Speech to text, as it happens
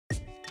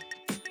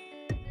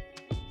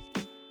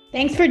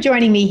Thanks for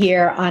joining me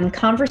here on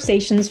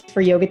Conversations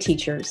for Yoga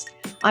Teachers.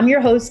 I'm your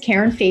host,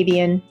 Karen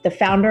Fabian, the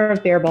founder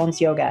of Bare Bones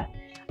Yoga.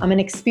 I'm an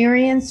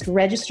experienced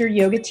registered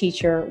yoga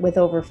teacher with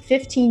over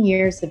 15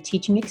 years of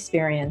teaching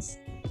experience,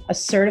 a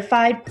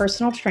certified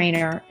personal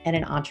trainer, and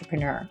an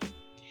entrepreneur.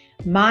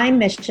 My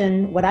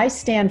mission, what I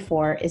stand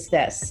for, is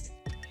this: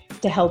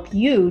 to help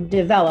you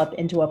develop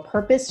into a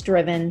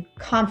purpose-driven,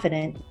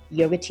 confident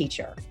yoga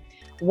teacher.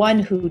 One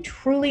who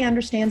truly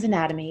understands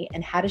anatomy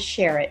and how to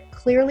share it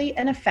clearly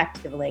and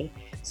effectively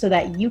so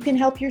that you can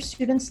help your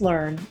students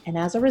learn and,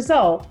 as a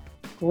result,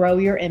 grow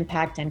your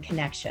impact and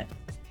connection.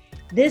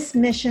 This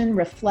mission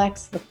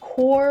reflects the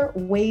core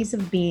ways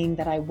of being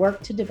that I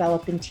work to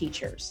develop in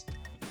teachers: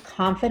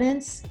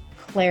 confidence,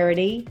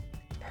 clarity,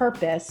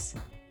 purpose,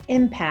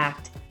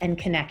 impact, and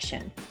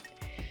connection.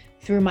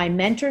 Through my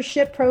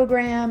mentorship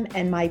program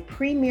and my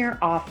premier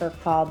offer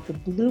called the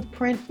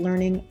Blueprint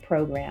Learning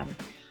Program,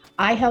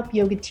 I help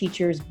yoga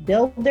teachers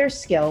build their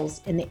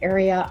skills in the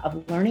area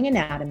of learning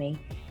anatomy,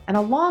 and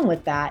along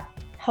with that,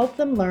 help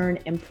them learn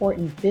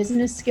important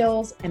business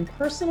skills and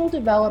personal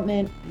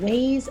development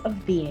ways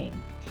of being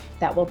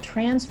that will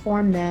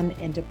transform them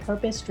into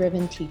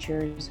purpose-driven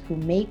teachers who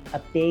make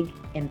a big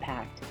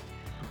impact.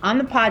 On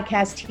the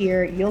podcast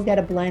here, you'll get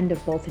a blend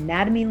of both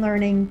anatomy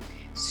learning,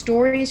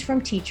 stories from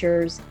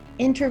teachers,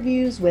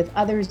 interviews with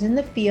others in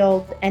the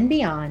field and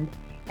beyond,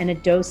 and a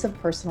dose of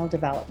personal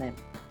development.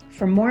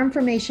 For more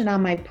information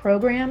on my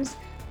programs,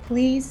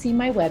 please see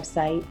my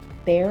website,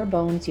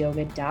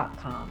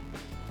 barebonesyoga.com.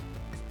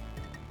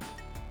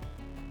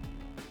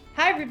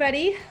 Hi,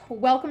 everybody.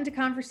 Welcome to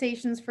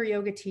Conversations for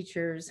Yoga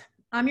Teachers.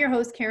 I'm your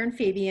host, Karen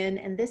Fabian,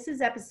 and this is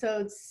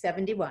episode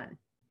 71.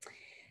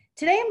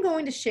 Today, I'm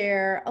going to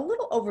share a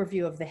little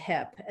overview of the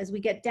hip as we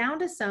get down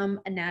to some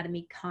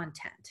anatomy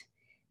content.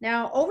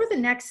 Now, over the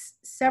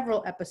next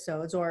several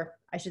episodes, or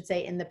I should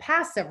say in the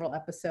past several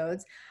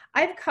episodes,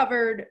 I've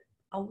covered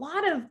a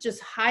lot of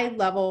just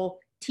high-level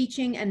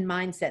teaching and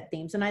mindset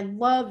themes, and I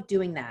love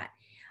doing that.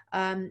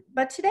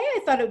 But today I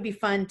thought it would be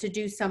fun to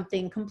do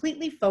something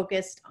completely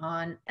focused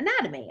on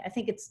anatomy. I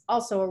think it's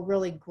also a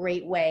really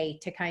great way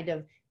to kind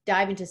of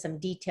dive into some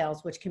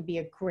details, which can be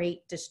a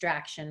great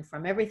distraction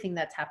from everything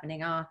that's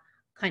happening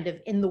kind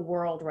of in the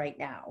world right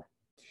now.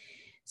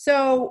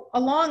 So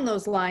along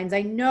those lines,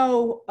 I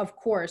know, of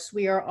course,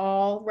 we are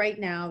all right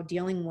now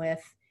dealing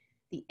with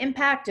the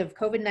impact of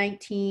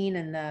COVID-19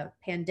 and the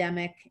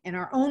pandemic in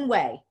our own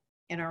way,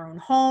 in our own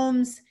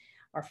homes,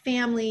 our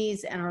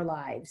families, and our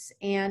lives.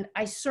 And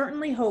I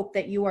certainly hope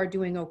that you are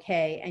doing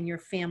okay and your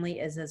family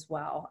is as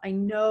well. I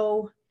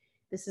know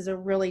this is a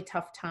really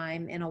tough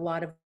time in a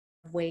lot of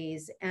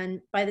ways. And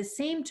by the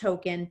same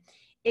token,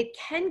 it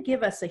can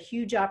give us a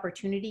huge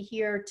opportunity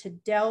here to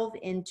delve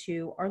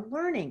into our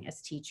learning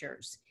as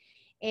teachers.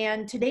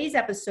 And today's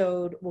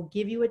episode will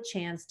give you a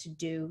chance to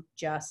do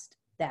just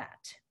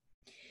that.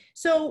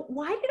 So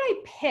why did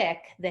I pick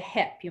the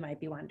hip, you might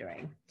be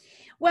wondering?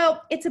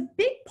 Well, it's a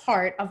big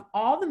part of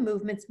all the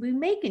movements we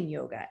make in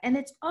yoga, and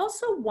it's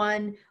also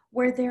one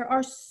where there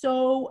are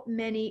so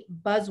many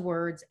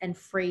buzzwords and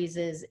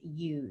phrases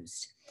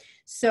used.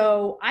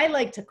 So I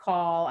like to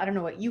call, I don't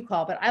know what you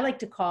call, but I like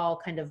to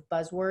call kind of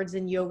buzzwords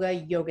in yoga,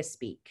 yoga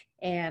speak.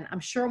 And I'm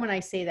sure when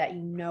I say that,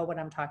 you know what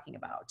I'm talking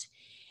about.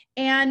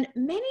 And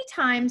many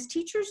times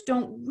teachers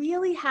don't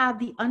really have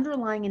the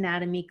underlying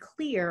anatomy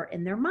clear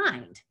in their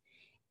mind.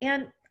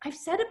 And I've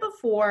said it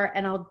before,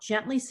 and I'll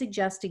gently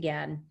suggest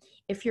again,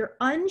 if you're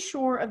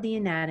unsure of the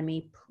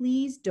anatomy,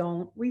 please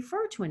don't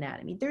refer to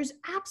anatomy. There's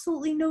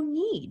absolutely no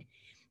need.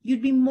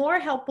 You'd be more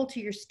helpful to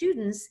your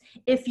students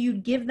if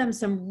you'd give them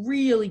some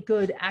really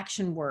good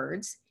action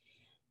words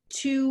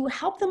to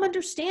help them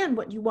understand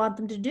what you want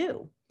them to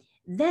do.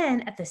 Then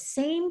at the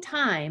same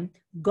time,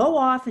 go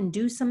off and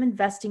do some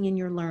investing in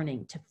your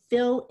learning to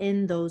fill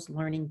in those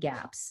learning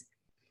gaps.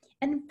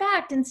 And in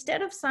fact,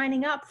 instead of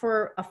signing up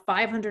for a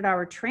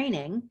 500-hour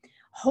training,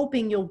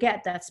 hoping you'll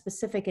get that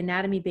specific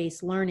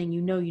anatomy-based learning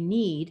you know you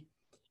need,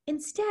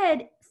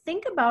 instead,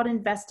 think about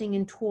investing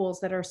in tools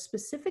that are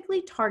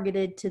specifically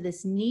targeted to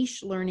this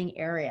niche learning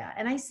area.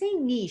 And I say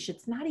niche,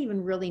 it's not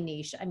even really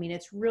niche. I mean,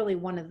 it's really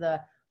one of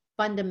the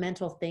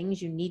fundamental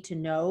things you need to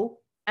know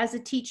as a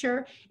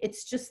teacher.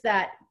 It's just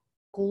that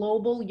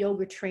global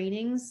yoga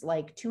trainings,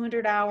 like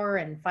 200-hour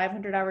and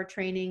 500-hour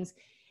trainings,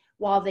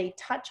 while they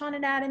touch on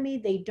anatomy,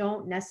 they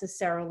don't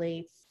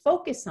necessarily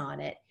focus on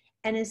it,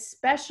 and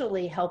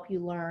especially help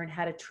you learn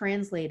how to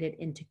translate it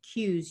into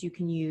cues you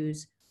can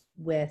use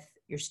with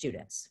your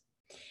students.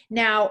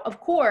 Now, of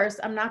course,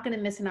 I'm not going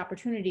to miss an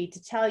opportunity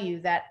to tell you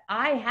that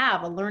I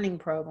have a learning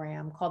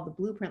program called the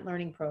Blueprint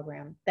Learning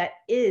Program that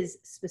is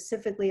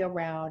specifically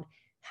around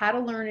how to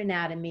learn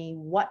anatomy,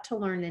 what to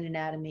learn in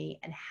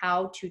anatomy, and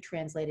how to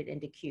translate it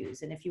into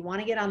cues. And if you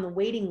want to get on the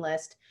waiting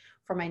list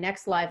for my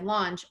next live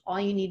launch, all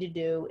you need to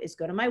do is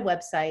go to my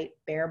website,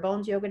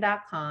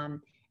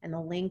 barebonesyoga.com, and the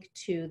link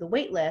to the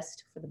wait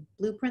list for the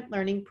Blueprint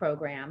Learning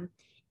Program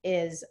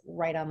is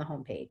right on the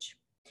homepage.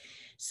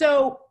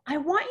 So I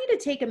want you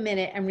to take a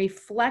minute and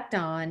reflect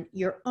on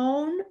your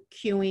own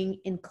cueing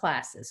in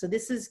classes. So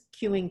this is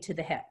cueing to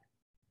the hip.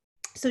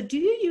 So do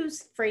you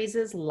use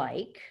phrases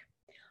like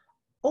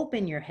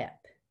open your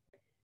hip,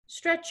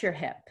 stretch your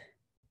hip,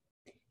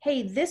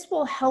 hey, this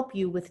will help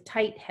you with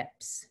tight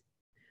hips,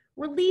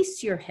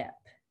 release your hip,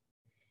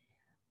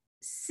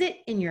 sit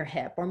in your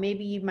hip, or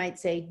maybe you might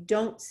say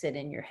don't sit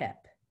in your hip,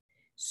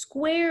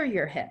 square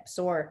your hips,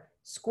 or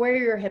square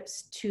your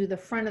hips to the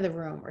front of the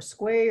room, or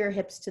square your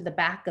hips to the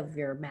back of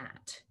your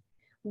mat.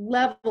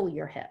 Level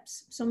your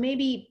hips. So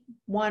maybe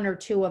one or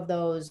two of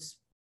those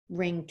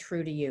ring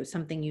true to you,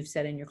 something you've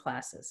said in your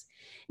classes.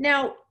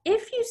 Now,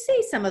 if you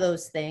say some of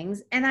those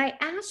things, and I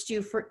asked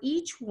you for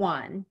each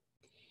one,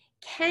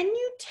 can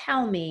you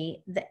tell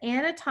me the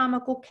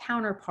anatomical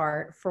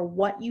counterpart for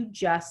what you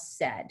just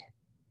said?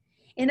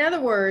 In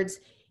other words,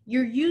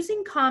 you're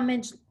using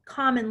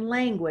common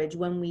language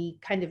when we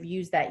kind of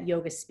use that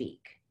yoga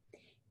speak.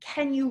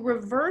 Can you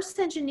reverse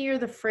engineer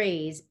the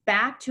phrase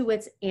back to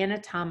its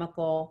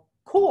anatomical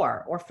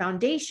core or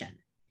foundation?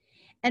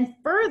 And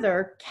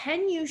further,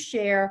 can you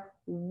share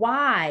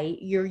why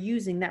you're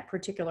using that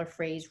particular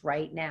phrase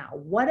right now?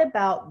 What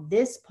about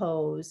this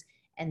pose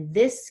and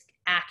this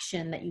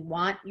action that you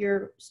want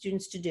your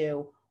students to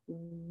do?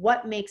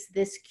 What makes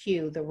this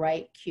cue the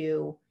right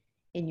cue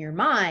in your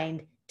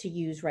mind to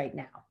use right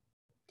now?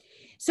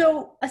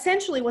 So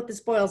essentially what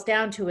this boils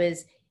down to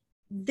is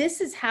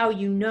this is how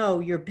you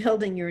know you're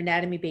building your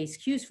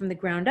anatomy-based cues from the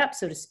ground up,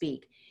 so to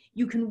speak.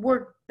 You can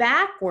work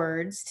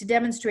backwards to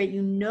demonstrate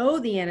you know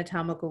the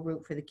anatomical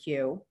root for the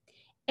cue,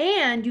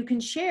 and you can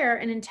share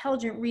an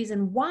intelligent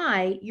reason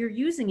why you're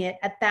using it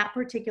at that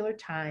particular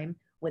time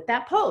with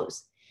that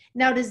pose.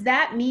 Now, does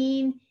that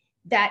mean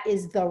that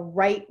is the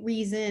right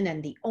reason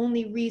and the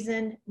only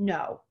reason?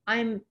 No.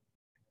 I'm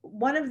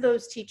one of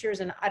those teachers,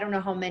 and I don't know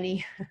how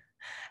many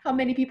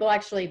people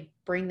actually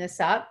bring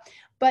this up,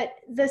 but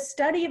the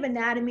study of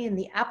anatomy and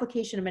the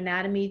application of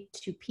anatomy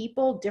to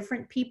people,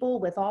 different people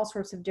with all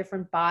sorts of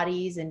different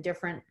bodies and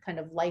different kind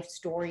of life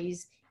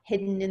stories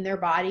hidden in their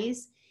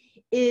bodies,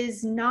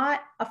 is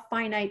not a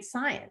finite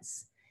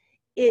science.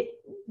 It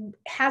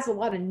has a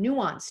lot of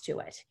nuance to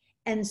it.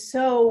 And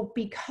so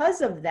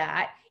because of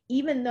that,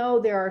 even though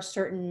there are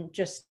certain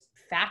just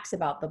facts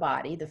about the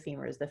body, the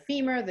femur is the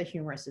femur, the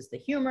humerus is the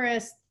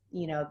humerus,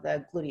 you know,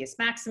 the gluteus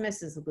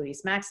maximus is the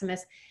gluteus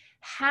maximus,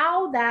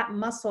 how that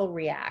muscle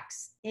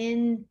reacts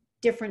in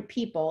different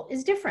people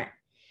is different.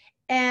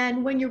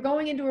 And when you're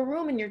going into a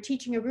room and you're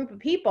teaching a group of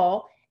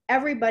people,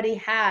 everybody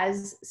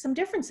has some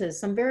differences,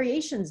 some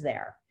variations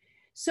there.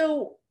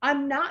 So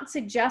I'm not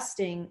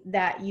suggesting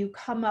that you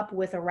come up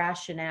with a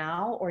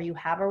rationale or you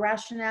have a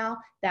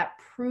rationale that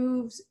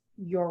proves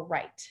you're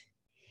right.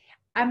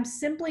 I'm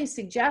simply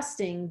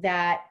suggesting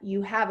that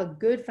you have a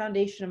good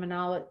foundation of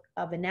knowledge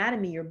of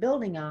anatomy you're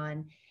building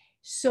on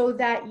so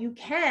that you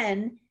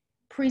can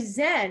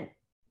present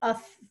a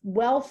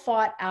well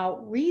thought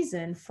out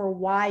reason for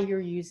why you're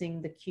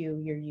using the cue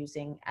you're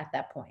using at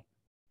that point.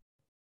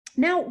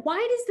 Now,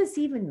 why does this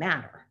even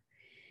matter?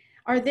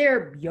 Are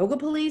there yoga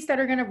police that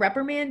are going to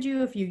reprimand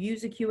you if you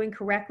use a cue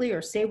incorrectly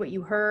or say what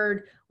you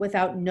heard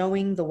without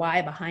knowing the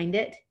why behind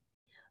it?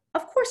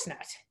 Of course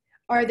not.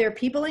 Are there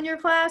people in your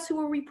class who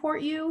will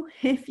report you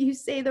if you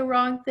say the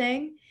wrong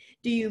thing?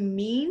 Do you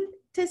mean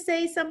to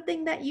say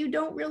something that you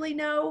don't really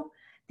know?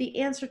 The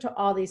answer to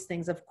all these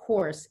things, of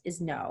course,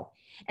 is no.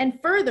 And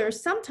further,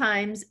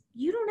 sometimes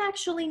you don't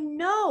actually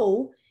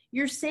know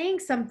you're saying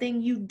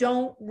something you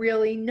don't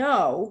really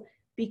know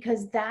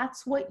because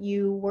that's what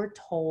you were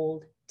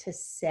told to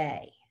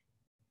say.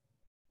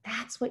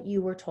 That's what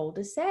you were told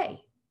to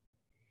say.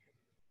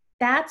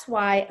 That's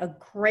why a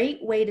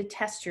great way to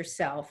test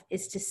yourself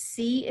is to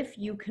see if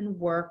you can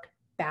work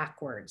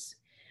backwards.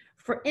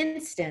 For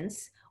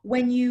instance,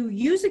 when you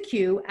use a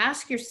cue,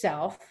 ask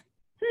yourself,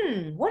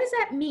 what does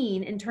that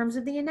mean in terms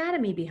of the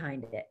anatomy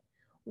behind it?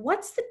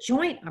 What's the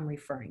joint I'm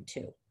referring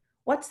to?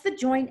 What's the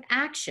joint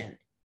action?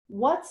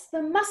 What's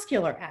the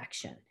muscular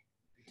action?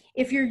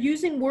 If you're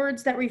using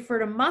words that refer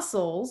to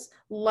muscles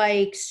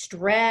like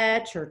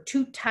stretch or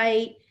too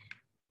tight,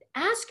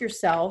 ask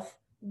yourself,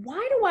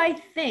 why do I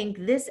think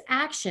this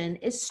action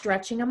is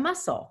stretching a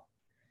muscle?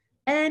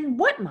 And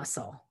what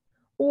muscle?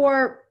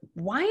 Or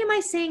why am I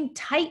saying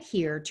tight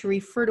here to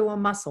refer to a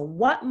muscle?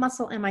 What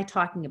muscle am I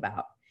talking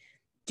about?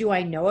 Do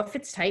I know if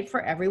it's tight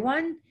for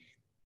everyone?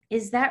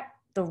 Is that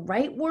the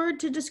right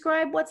word to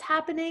describe what's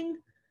happening?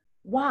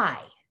 Why?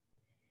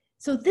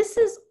 So this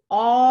is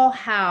all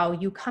how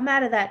you come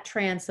out of that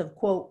trance of,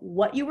 quote,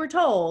 what you were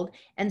told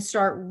and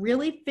start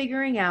really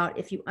figuring out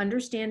if you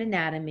understand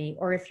anatomy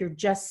or if you're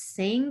just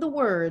saying the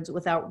words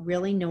without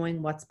really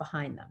knowing what's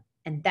behind them.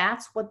 And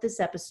that's what this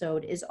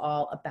episode is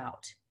all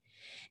about.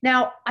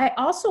 Now, I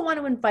also want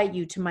to invite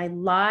you to my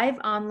live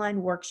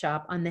online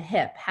workshop on the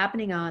hip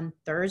happening on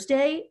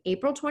Thursday,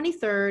 April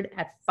 23rd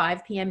at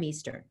 5 p.m.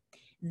 Eastern.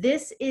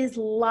 This is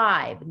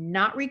live,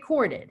 not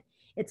recorded.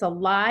 It's a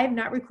live,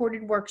 not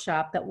recorded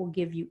workshop that will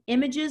give you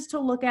images to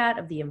look at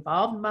of the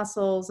involved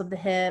muscles of the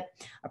hip,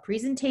 a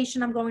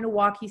presentation I'm going to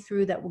walk you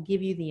through that will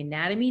give you the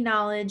anatomy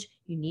knowledge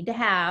you need to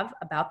have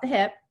about the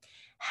hip,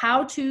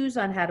 how-tos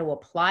on how to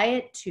apply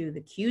it to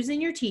the cues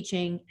in your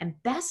teaching, and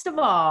best of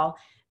all,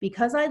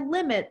 because I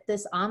limit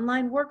this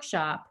online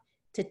workshop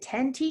to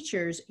 10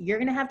 teachers, you're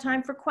going to have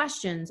time for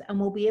questions, and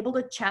we'll be able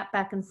to chat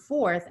back and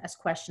forth as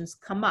questions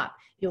come up.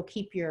 You'll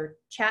keep your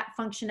chat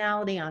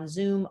functionality on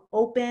Zoom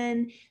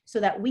open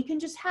so that we can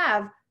just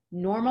have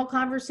normal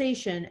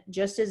conversation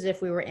just as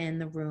if we were in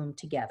the room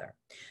together.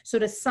 So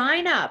to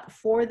sign up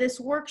for this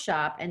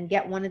workshop and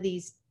get one of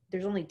these,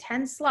 there's only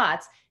 10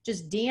 slots,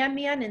 just DM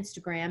me on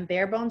Instagram,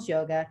 Barebones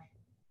Yoga,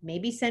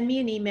 maybe send me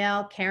an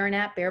email,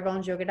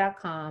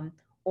 Karen@barebonesyoga.com,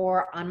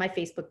 or on my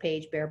Facebook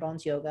page,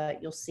 Barebones Yoga.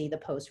 You'll see the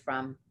post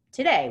from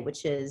today,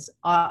 which is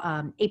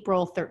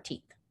April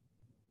 13th.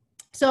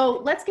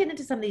 So let's get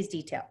into some of these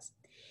details.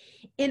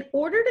 In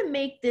order to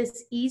make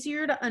this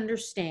easier to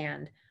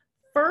understand,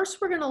 first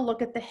we're going to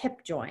look at the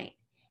hip joint,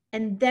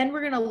 and then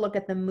we're going to look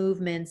at the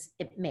movements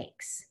it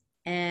makes.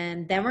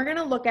 And then we're going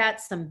to look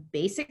at some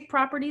basic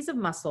properties of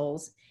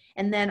muscles,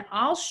 and then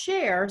I'll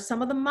share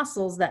some of the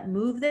muscles that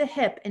move the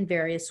hip in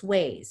various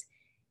ways,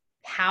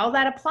 how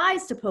that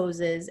applies to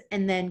poses,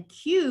 and then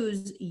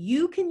cues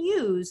you can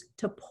use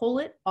to pull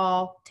it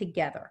all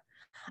together.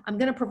 I'm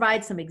going to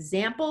provide some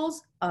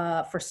examples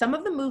for some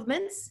of the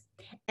movements,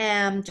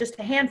 and just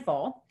a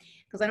handful,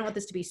 because I don't want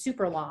this to be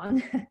super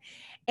long.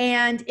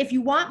 And if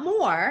you want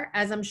more,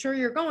 as I'm sure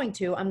you're going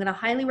to, I'm going to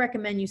highly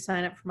recommend you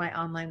sign up for my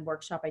online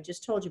workshop I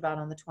just told you about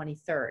on the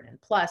 23rd.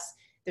 And plus,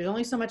 there's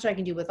only so much I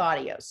can do with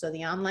audio. So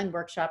the online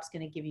workshop is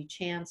going to give you a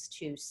chance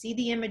to see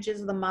the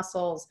images of the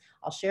muscles.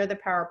 I'll share the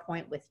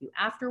PowerPoint with you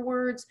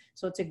afterwards.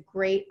 So it's a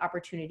great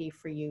opportunity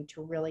for you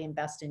to really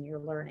invest in your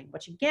learning,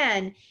 which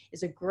again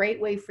is a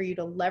great way for you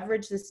to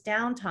leverage this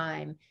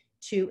downtime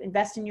to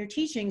invest in your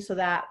teaching so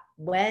that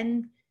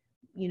when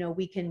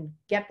we can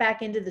get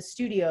back into the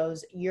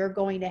studios, you're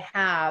going to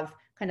have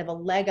kind of a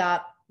leg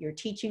up. Your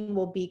teaching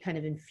will be kind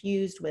of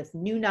infused with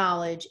new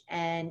knowledge,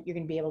 and you're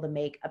going to be able to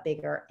make a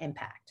bigger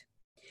impact.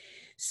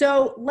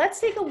 So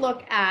let's take a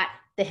look at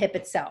the hip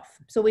itself.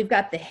 So we've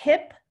got the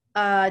hip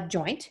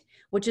joint,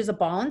 which is a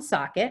ball and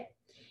socket,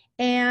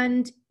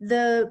 and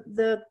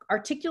the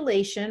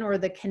articulation or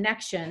the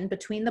connection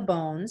between the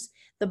bones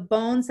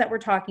that we're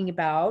talking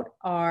about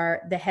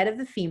are the head of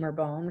the femur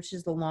bone, which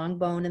is the long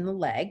bone in the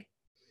leg,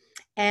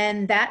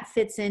 and that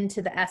fits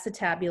into the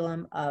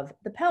acetabulum of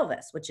the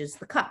pelvis, which is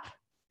the cup.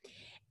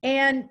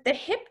 And the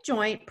hip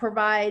joint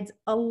provides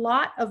a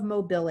lot of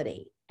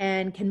mobility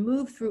and can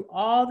move through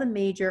all the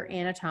major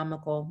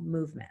anatomical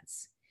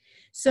movements.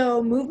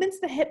 So movements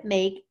the hip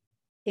make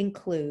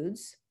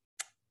includes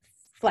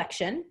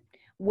flexion,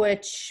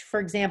 which, for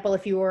example,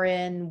 if you were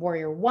in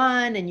Warrior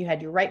One and you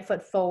had your right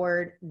foot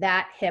forward,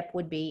 that hip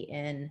would be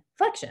in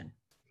flexion.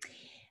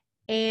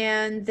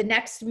 And the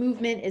next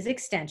movement is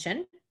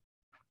extension.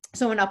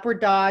 So in upward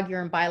dog,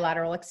 you're in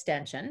bilateral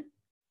extension.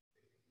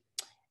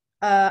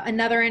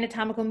 Another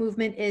anatomical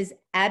movement is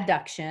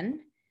adduction.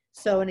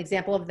 So an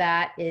example of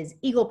that is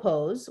eagle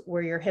pose,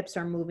 where your hips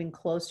are moving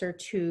closer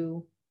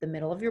to the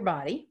middle of your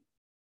body.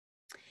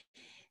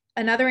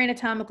 Another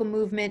anatomical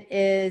movement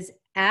is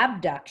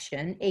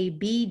abduction,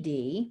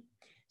 ABD.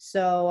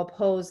 So a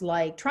pose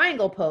like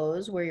triangle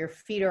pose, where your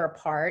feet are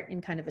apart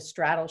in kind of a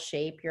straddle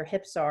shape, your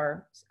hips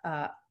are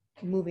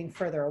moving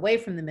further away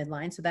from the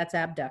midline, so that's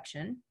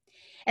abduction.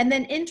 And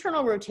then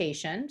internal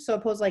rotation, so a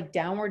pose like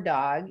downward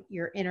dog,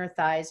 your inner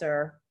thighs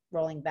are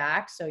rolling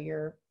back, so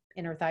your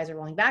inner thighs are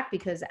rolling back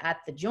because at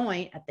the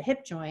joint, at the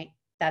hip joint,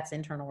 that's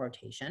internal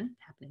rotation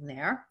happening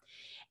there.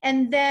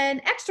 And then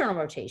external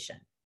rotation,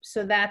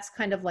 so that's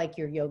kind of like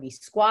your yogi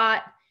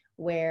squat,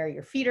 where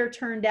your feet are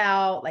turned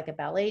out like a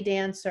ballet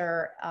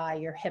dancer,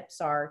 your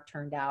hips are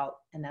turned out,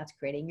 and that's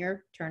creating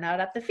your turnout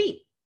at the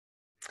feet.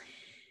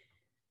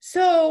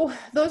 So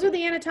those are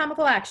the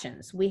anatomical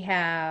actions. We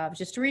have,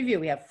 just to review,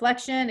 we have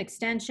flexion,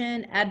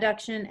 extension,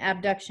 adduction,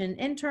 abduction,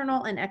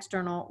 internal and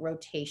external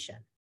rotation.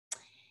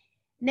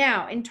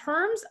 Now, in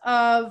terms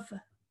of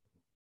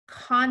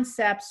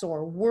concepts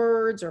or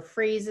words or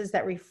phrases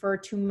that refer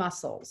to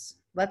muscles,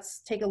 let's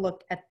take a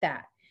look at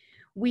that.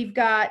 We've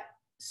got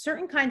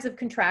certain kinds of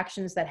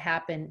contractions that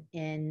happen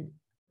in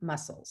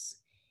muscles,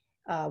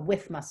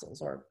 with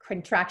muscles, or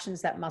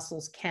contractions that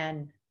muscles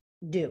can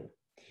do.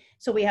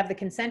 So we have the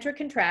concentric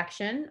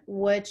contraction,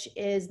 which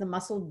is the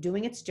muscle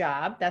doing its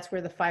job. That's where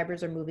the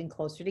fibers are moving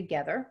closer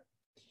together.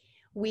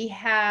 We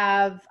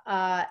have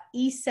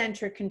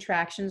eccentric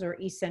contractions or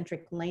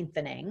eccentric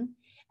lengthening,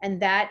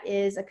 and that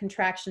is a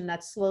contraction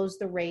that slows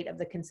the rate of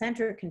the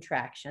concentric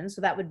contraction. So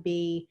that would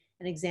be,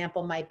 an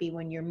example might be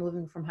when you're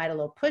moving from high to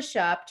low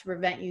push-up to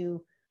prevent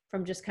you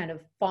from just kind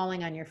of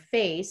falling on your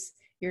face,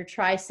 your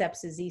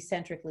triceps is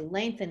eccentrically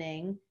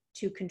lengthening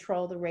to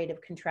control the rate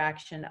of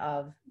contraction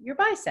of your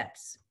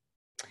biceps.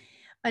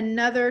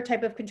 Another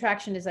type of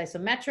contraction is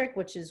isometric,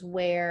 which is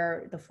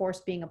where the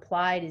force being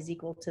applied is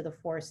equal to the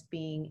force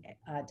being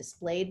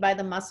displayed by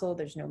the muscle.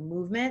 There's no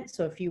movement.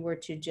 So if you were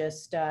to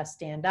just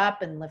stand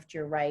up and lift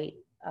your right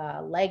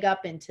leg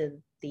up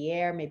into the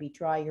air, maybe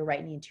draw your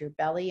right knee into your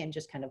belly and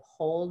just kind of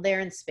hold there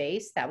in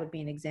space, that would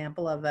be an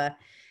example of a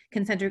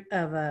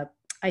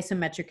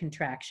isometric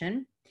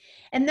contraction.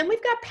 And then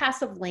we've got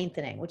passive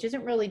lengthening, which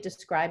isn't really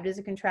described as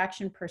a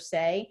contraction per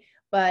se,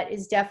 but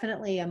is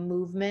definitely a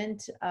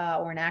movement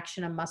or an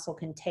action a muscle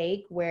can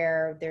take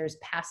where there's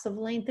passive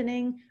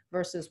lengthening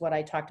versus what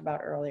I talked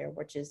about earlier,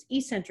 which is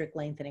eccentric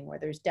lengthening, where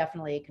there's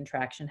definitely a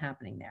contraction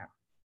happening there.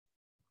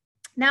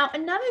 Now,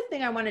 another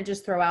thing I want to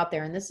just throw out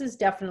there, and this is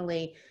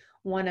definitely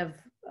one of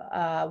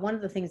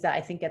the things that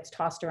I think gets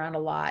tossed around a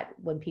lot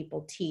when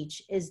people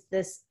teach, is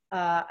this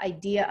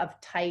idea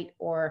of tight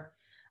or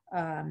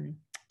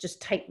just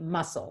tight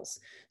muscles.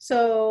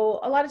 So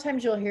a lot of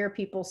times you'll hear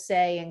people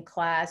say in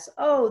class,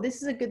 oh,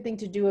 this is a good thing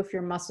to do if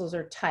your muscles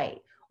are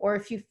tight, or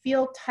if you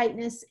feel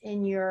tightness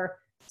in your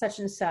such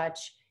and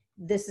such,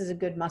 this is a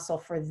good muscle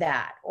for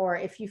that. Or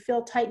if you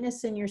feel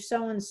tightness in your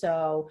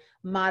so-and-so,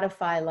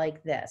 modify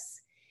like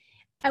this.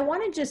 I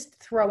want to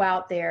just throw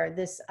out there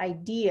this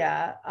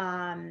idea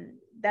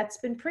that's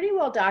been pretty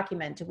well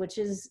documented, which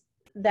is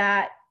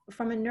that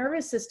from a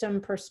nervous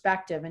system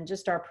perspective and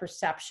just our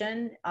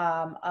perception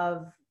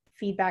of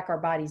feedback our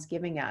body's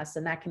giving us,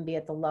 and that can be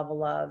at the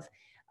level of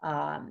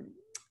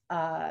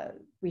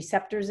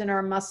receptors in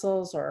our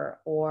muscles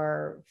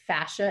or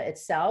fascia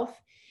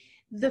itself.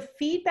 The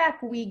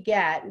feedback we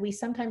get, we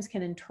sometimes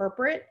can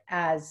interpret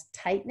as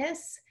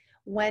tightness,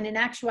 when in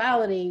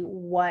actuality,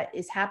 what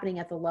is happening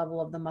at the level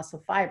of the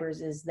muscle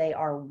fibers is they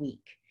are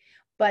weak.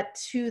 But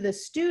to the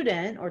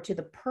student or to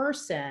the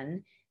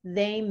person,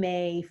 they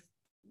may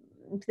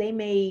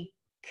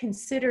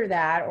consider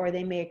that, or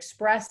they may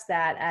express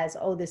that as,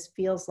 oh, this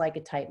feels like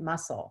a tight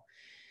muscle.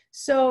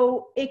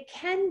 So it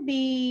can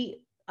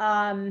be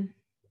kind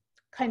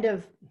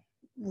of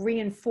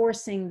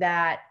reinforcing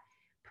that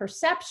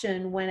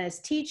perception when, as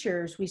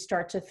teachers, we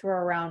start to not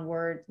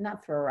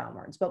throw around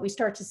words, but we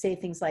start to say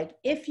things like,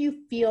 if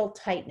you feel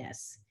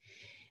tightness.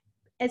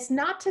 It's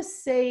not to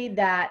say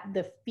that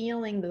the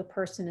feeling the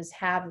person is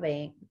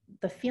having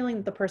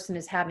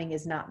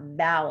is not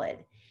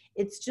valid.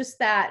 It's just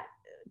that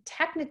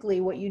technically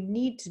what you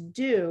need to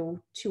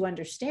do to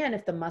understand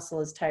if the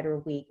muscle is tight or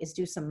weak is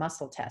do some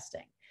muscle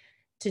testing,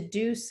 to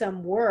do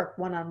some work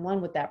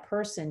one-on-one with that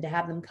person, to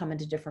have them come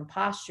into different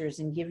postures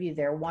and give you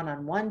their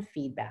one-on-one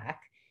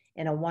feedback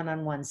in a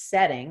one-on-one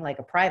setting, like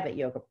a private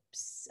yoga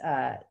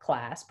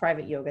class,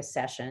 private yoga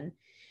session.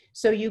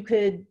 So you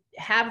could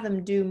have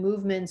them do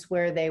movements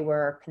where they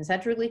were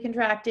concentrically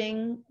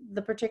contracting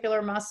the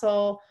particular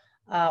muscle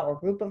or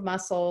group of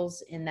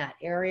muscles in that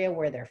area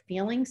where they're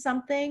feeling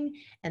something,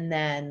 and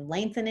then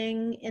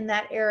lengthening in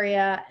that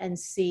area and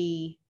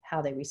see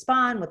how they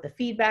respond, what the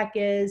feedback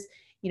is.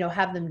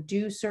 Have them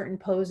do certain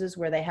poses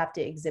where they have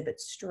to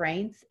exhibit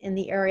strength in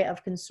the area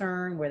of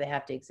concern, where they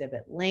have to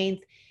exhibit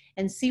length,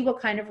 and see what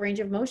kind of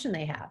range of motion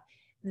they have.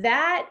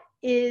 That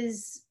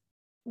is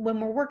when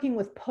we're working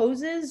with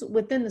poses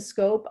within the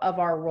scope of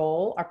our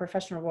role, our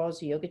professional role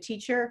as a yoga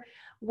teacher.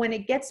 When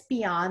it gets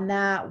beyond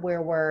that,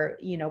 where we're,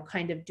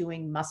 kind of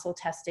doing muscle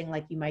testing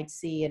like you might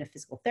see in a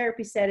physical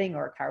therapy setting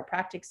or a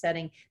chiropractic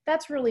setting,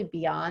 that's really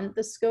beyond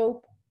the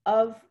scope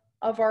of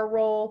our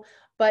role.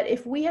 But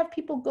if we have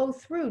people go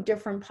through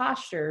different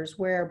postures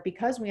where,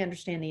 because we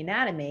understand the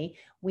anatomy,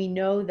 we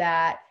know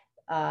that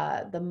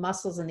the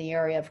muscles in the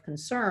area of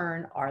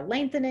concern are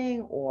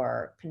lengthening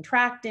or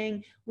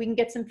contracting, we can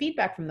get some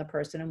feedback from the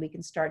person, and we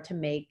can start to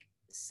make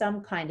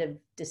some kind of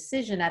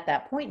decision at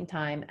that point in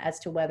time as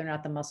to whether or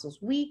not the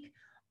muscle's weak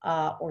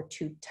or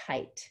too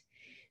tight.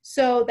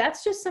 So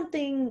that's just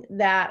something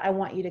that I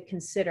want you to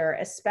consider,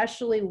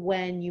 especially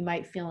when you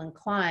might feel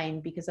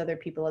inclined, because other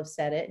people have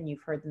said it and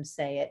you've heard them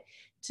say it,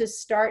 to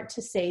start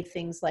to say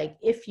things like,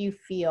 if you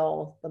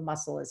feel the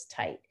muscle is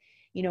tight,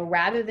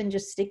 rather than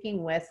just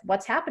sticking with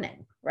what's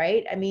happening,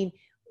 right? I mean,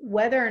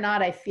 whether or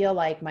not I feel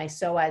like my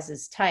psoas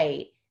is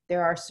tight,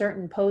 there are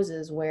certain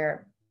poses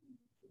where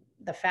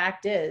the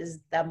fact is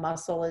the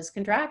muscle is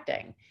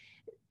contracting.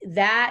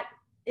 That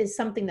is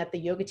something that the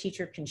yoga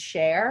teacher can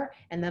share,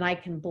 and then I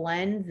can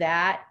blend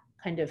that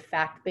kind of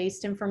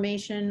fact-based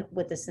information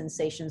with the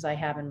sensations I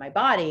have in my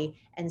body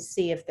and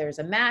see if there's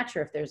a match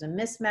or if there's a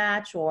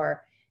mismatch,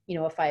 or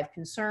if I have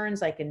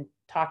concerns, I can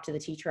talk to the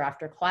teacher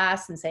after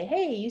class and say,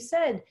 hey, you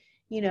said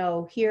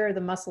here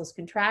the muscle is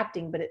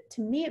contracting, but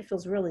to me it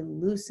feels really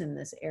loose in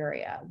this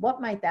area.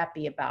 What might that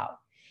be about?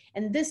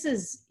 And this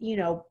is,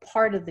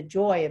 part of the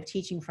joy of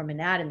teaching from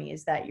anatomy,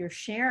 is that you're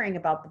sharing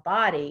about the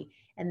body,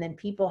 and then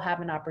people have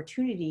an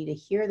opportunity to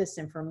hear this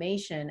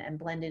information and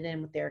blend it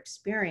in with their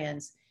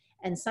experience.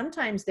 And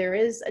sometimes there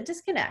is a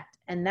disconnect.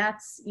 And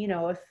that's,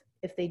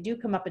 if they do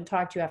come up and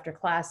talk to you after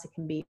class, it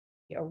can be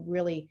a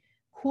really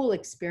cool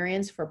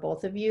experience for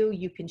both of you.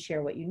 You can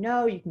share what you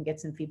know, you can get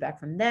some feedback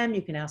from them,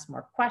 you can ask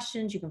more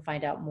questions, you can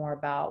find out more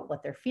about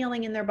what they're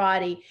feeling in their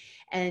body.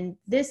 And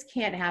this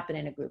can't happen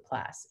in a group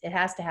class. It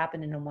has to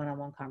happen in a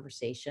one-on-one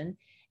conversation.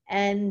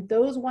 And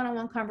those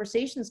one-on-one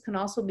conversations can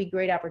also be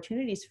great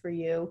opportunities for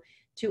you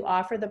to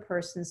offer the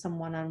person some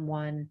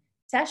one-on-one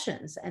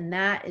sessions. And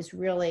that is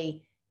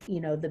really,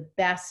 the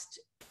best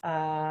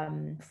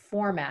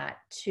format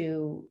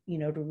to,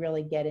 to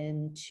really get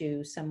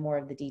into some more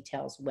of the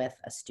details with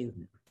a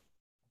student.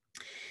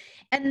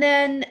 And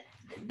then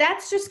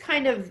that's just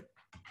kind of,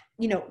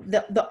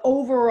 the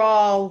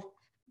overall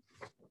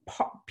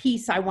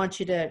piece I want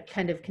you to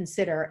kind of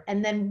consider.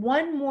 And then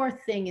one more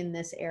thing in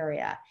this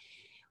area,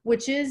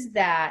 which is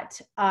that,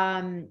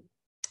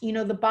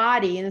 the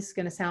body, and this is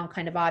going to sound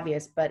kind of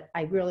obvious, but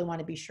I really want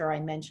to be sure I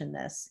mention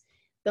this.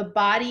 The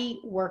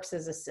body works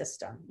as a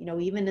system.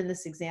 Even in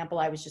this example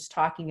I was just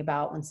talking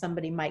about, when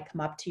somebody might come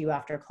up to you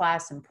after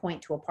class and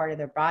point to a part of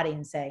their body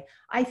and say,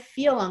 I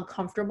feel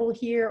uncomfortable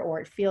here,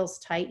 or it feels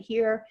tight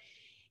here,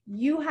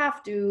 you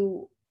have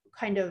to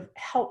kind of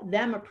help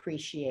them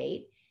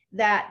appreciate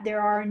that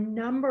there are a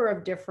number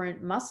of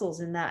different muscles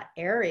in that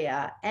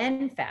area,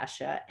 and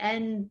fascia,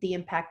 and the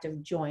impact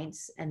of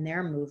joints and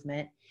their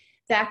movement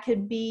that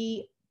could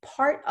be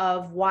part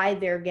of why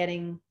they're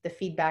getting the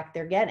feedback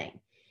they're getting.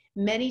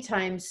 Many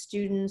times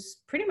students,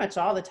 pretty much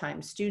all the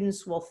time,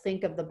 students will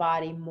think of the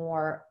body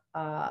more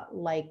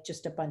like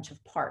just a bunch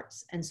of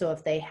parts. And so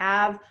if they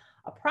have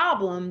a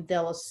problem,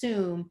 they'll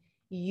assume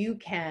you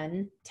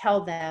can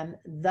tell them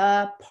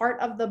the part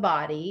of the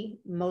body,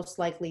 most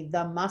likely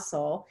the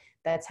muscle,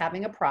 that's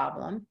having a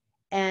problem.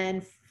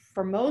 And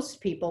for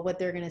most people, what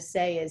they're going to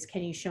say is,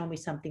 can you show me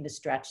something to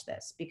stretch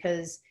this?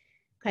 Because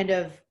kind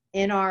of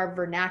in our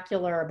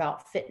vernacular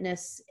about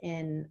fitness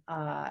in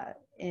our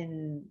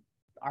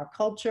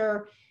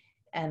culture,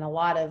 and a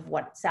lot of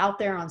what's out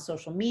there on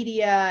social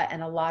media,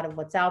 and a lot of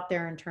what's out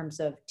there in terms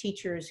of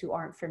teachers who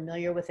aren't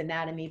familiar with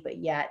anatomy, but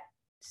yet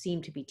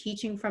seem to be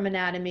teaching from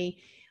anatomy,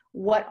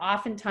 what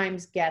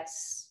oftentimes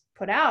gets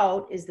put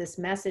out is this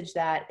message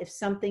that if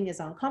something is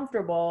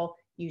uncomfortable,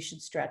 you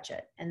should stretch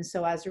it. And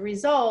so as a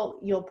result,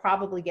 you'll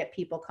probably get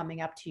people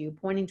coming up to you,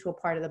 pointing to a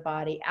part of the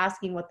body,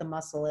 asking what the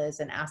muscle is,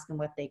 and asking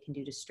what they can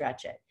do to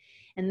stretch it.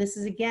 And this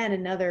is, again,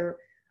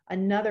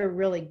 another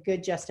really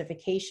good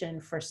justification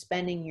for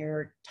spending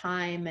your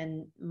time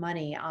and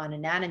money on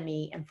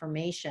anatomy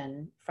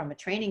information from a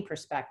training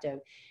perspective,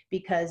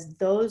 because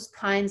those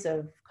kinds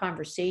of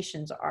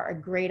conversations are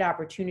a great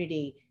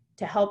opportunity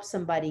to help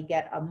somebody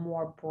get a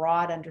more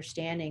broad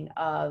understanding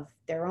of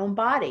their own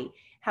body,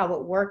 how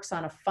it works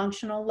on a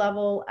functional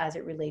level as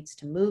it relates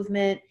to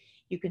movement.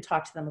 You can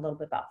talk to them a little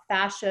bit about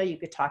fascia. You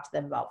could talk to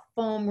them about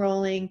foam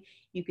rolling.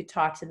 You could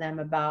talk to them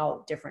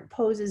about different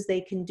poses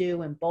they can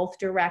do in both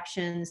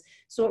directions.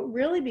 So it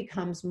really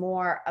becomes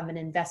more of an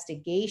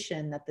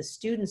investigation that the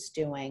student's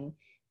doing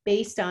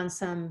based on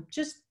some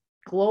just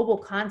global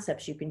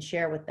concepts you can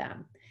share with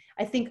them.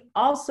 I think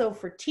also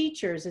for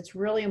teachers, it's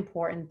really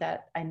important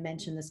that I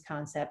mention this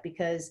concept,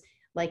 because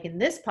like in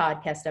this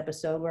podcast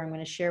episode where I'm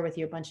going to share with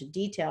you a bunch of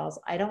details,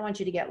 I don't want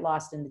you to get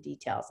lost in the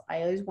details.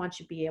 I always want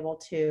you to be able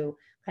to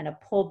kind of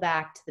pull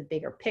back to the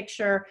bigger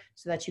picture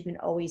so that you can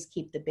always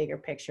keep the bigger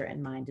picture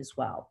in mind as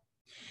well.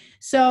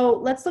 So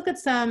let's look at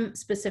some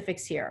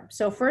specifics here.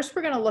 So first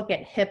we're going to look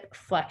at hip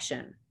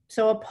flexion.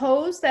 So a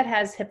pose that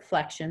has hip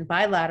flexion,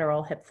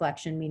 bilateral hip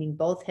flexion, meaning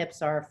both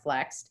hips are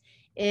flexed,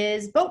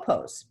 is boat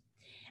pose.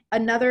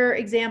 Another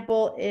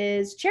example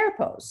is chair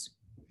pose.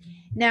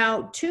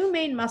 Now, two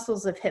main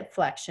muscles of hip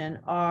flexion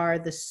are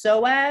the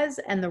psoas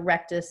and the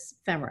rectus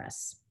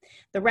femoris.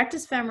 The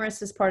rectus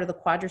femoris is part of the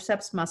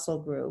quadriceps muscle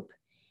group,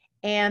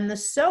 and the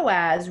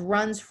psoas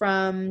runs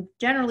from,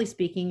 generally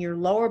speaking, your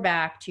lower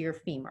back to your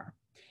femur.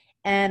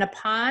 And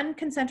upon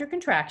concentric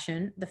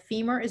contraction, the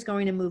femur is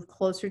going to move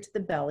closer to the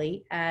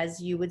belly,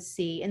 as you would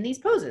see in these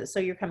poses. So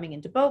you're coming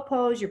into boat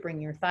pose, you're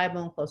bringing your thigh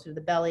bone closer to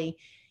the belly.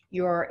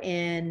 You're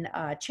in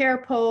chair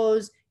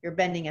pose, you're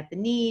bending at the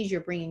knees,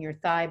 you're bringing your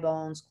thigh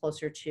bones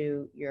closer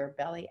to your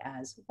belly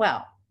as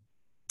well.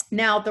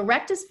 Now, the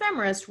rectus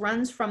femoris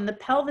runs from the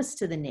pelvis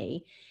to the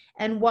knee,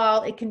 and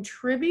while it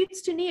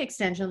contributes to knee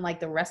extension like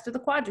the rest of the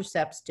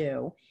quadriceps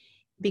do,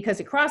 because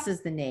it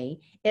crosses the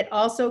knee, it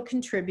also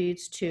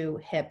contributes to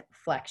hip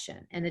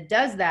flexion. And it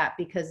does that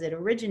because it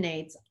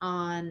originates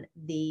on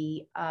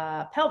the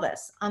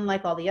pelvis,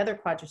 unlike all the other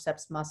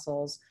quadriceps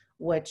muscles,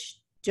 which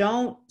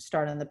don't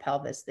start on the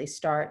pelvis, they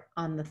start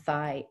on the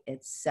thigh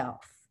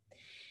itself.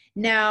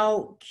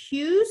 Now,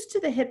 cues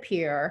to the hip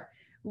here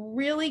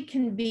really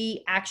can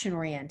be action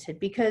oriented,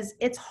 because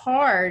it's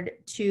hard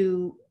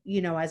to,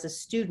 as a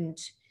student,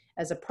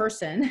 as a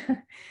person,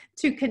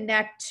 to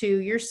connect to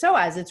your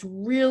psoas. It's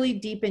really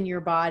deep in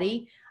your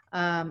body.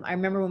 I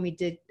remember when we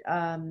did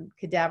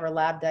cadaver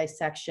lab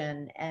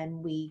dissection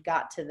and we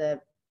got to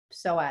the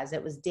psoas,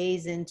 it was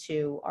days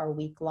into our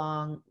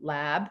week-long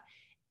lab.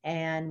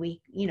 And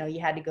you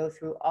had to go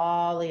through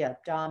all the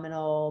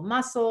abdominal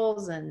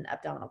muscles and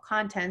abdominal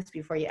contents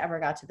before you ever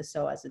got to the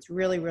psoas. It's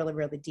really, really,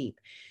 really deep.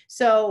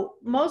 So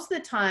most of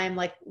the time,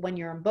 like when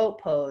you're in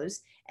boat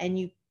pose and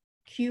you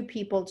cue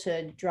people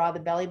to draw the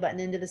belly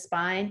button into the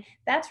spine,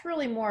 that's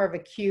really more of a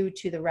cue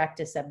to the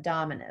rectus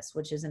abdominis,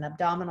 which is an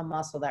abdominal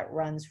muscle that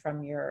runs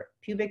from your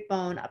pubic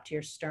bone up to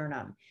your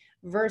sternum,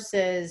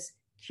 versus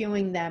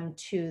cueing them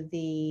to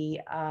the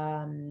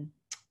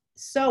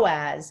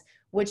psoas,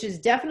 which is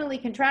definitely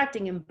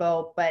contracting in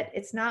boat, but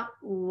it's not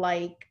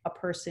like a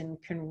person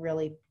can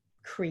really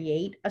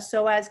create a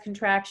psoas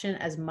contraction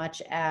as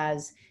much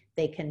as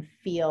they can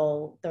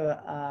feel the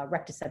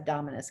rectus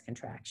abdominis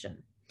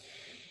contraction.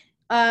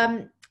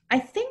 I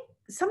think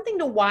something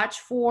to watch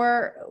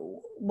for,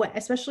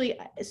 especially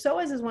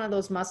psoas is one of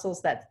those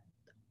muscles that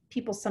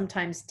people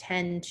sometimes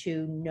tend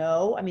to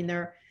know. I mean,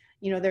 there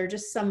are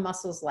just some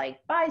muscles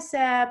like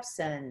biceps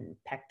and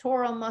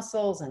pectoral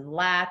muscles and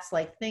lats,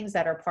 like things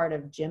that are part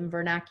of gym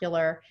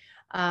vernacular.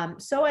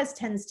 Psoas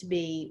tends to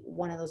be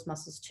one of those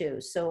muscles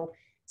too. So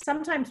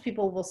sometimes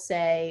people will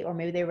say, or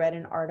maybe they read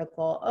an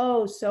article,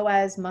 oh,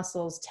 psoas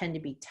muscles tend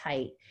to be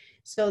tight.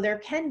 So there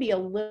can be a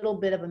little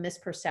bit of a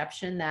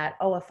misperception that,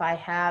 oh, if I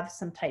have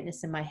some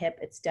tightness in my hip,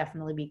 it's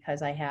definitely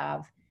because I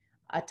have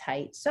a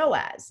tight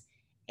psoas.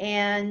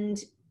 And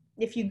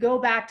if you go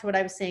back to what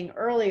I was saying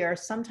earlier,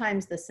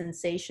 sometimes the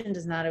sensation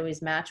does not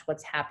always match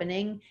what's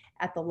happening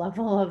at the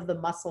level of the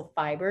muscle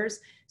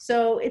fibers.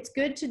 So it's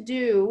good to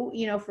do,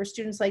 for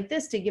students like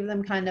this, to give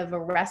them kind of a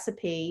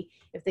recipe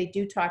if they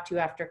do talk to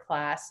you after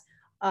class,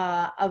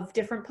 of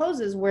different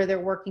poses where they're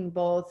working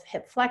both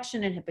hip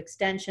flexion and hip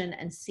extension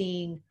and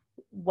seeing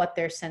what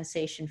their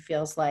sensation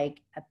feels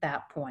like at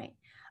that point.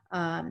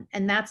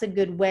 And that's a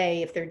good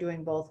way, if they're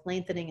doing both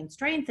lengthening and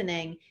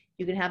strengthening,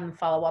 you can have them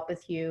follow up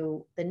with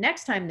you the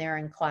next time they're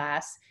in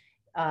class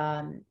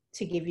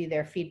to give you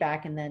their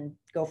feedback, and then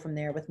go from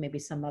there with maybe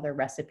some other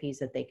recipes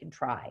that they can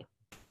try.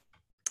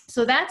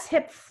 So that's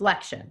hip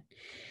flexion.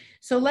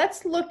 So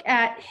let's look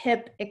at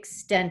hip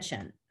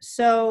extension.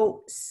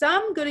 So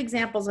some good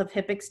examples of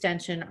hip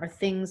extension are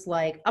things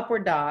like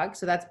upward dog,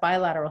 so that's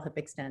bilateral hip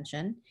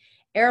extension.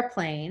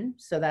 Airplane,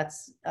 so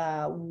that's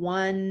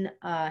one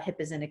hip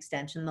is an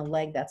extension, the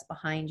leg that's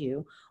behind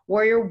you.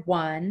 Warrior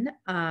One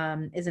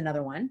is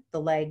another one.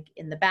 The leg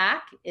in the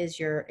back is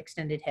your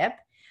extended hip.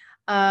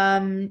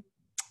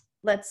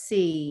 Let's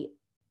see,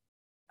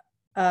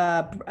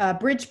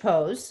 bridge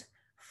pose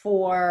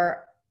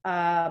for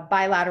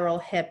bilateral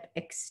hip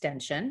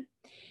extension.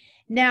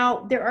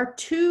 Now, there are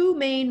two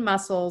main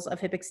muscles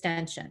of hip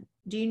extension.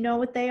 Do you know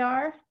what they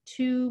are?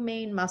 Two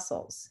main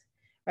muscles.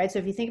 Right? So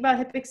if you think about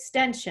hip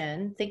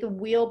extension, think of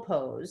wheel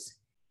pose.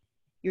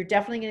 You're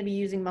definitely going to be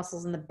using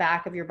muscles in the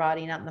back of your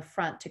body, not in the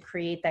front, to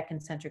create that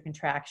concentric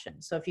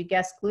contraction. So if you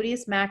guess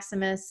gluteus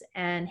maximus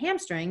and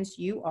hamstrings,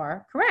 you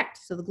are correct.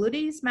 So the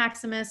gluteus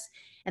maximus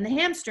and the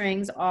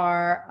hamstrings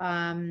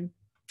are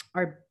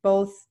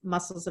both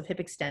muscles of hip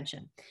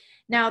extension.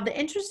 Now, the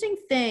interesting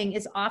thing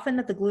is often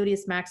that the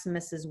gluteus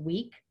maximus is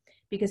weak,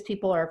 because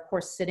people are, of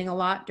course, sitting a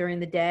lot during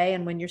the day.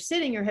 And when you're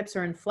sitting, your hips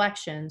are in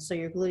flexion. So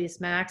your gluteus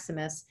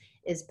maximus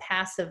is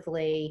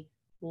passively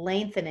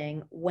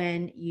lengthening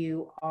when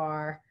you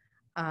are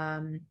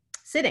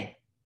sitting.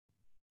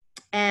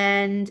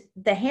 And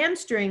the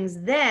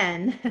hamstrings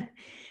then,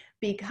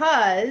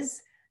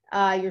 because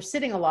you're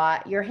sitting a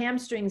lot, your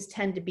hamstrings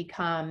tend to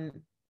become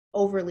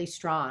overly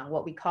strong,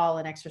 what we call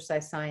in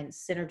exercise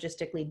science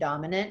synergistically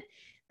dominant.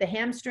 The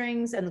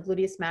hamstrings and the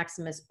gluteus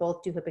maximus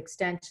both do hip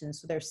extension,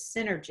 so they're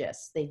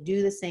synergists. They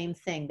do the same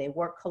thing. They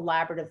work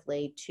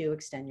collaboratively to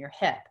extend your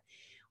hip.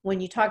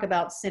 When you talk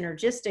about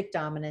synergistic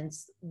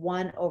dominance,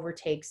 one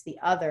overtakes the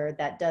other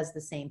that does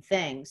the same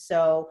thing.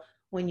 So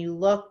when you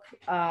look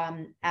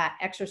at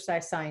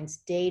exercise science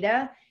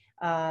data,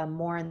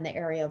 more in the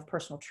area of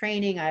personal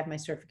training, I have my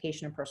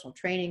certification in personal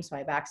training, so I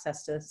have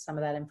access to some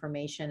of that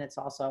information. It's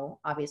also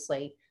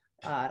obviously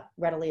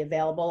readily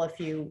available if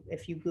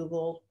you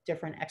Google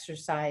different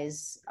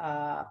exercise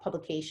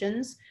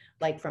publications,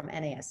 like from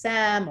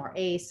NASM or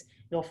ACE,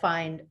 you'll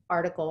find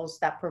articles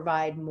that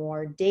provide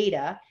more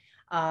data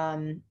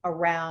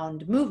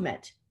around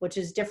movement, which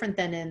is different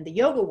than in the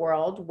yoga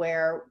world,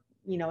 where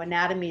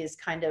anatomy is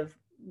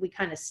we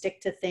kind of stick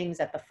to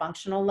things at the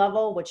functional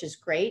level, which is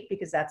great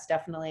because that's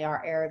definitely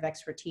our area of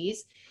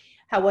expertise.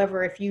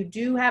 However, if you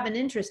do have an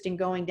interest in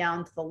going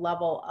down to the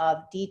level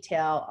of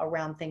detail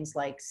around things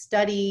like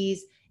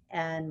studies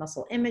and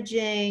muscle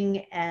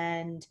imaging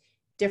and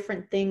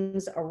different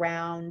things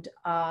around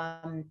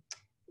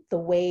the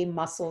way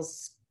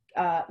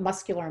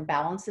muscular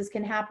imbalances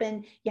can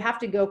happen, you have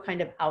to go kind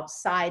of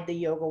outside the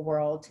yoga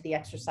world to the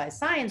exercise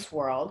science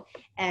world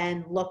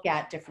and look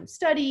at different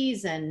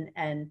studies and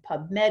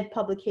PubMed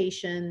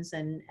publications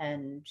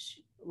and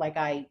like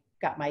I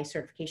got my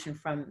certification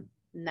from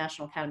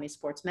National Academy of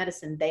Sports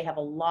Medicine. They have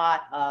a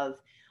lot of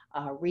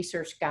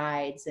research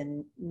guides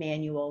and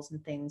manuals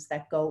and things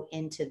that go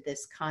into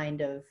this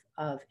kind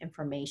of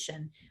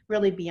information,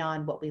 really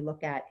beyond what we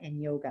look at in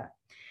yoga.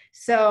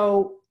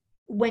 So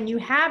when you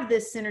have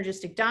this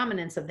synergistic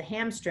dominance of the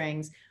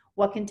hamstrings,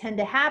 what can tend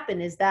to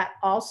happen is that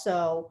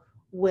also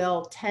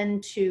will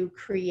tend to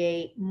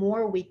create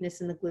more weakness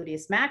in the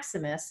gluteus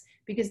maximus,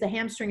 because the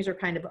hamstrings are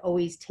kind of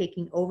always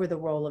taking over the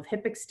role of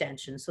hip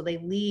extension. So they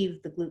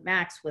leave the glute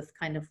max with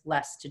kind of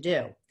less to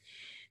do.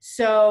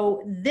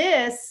 So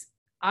this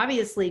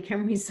obviously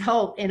can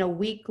result in a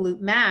weak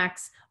glute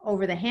max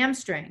over the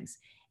hamstrings.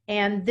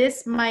 And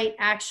this might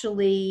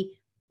actually,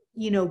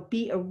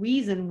 be a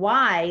reason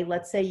why,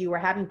 let's say you were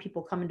having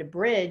people come into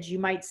bridge, you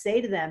might say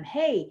to them,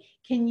 hey,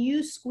 can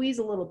you squeeze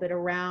a little bit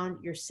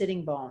around your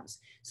sitting bones?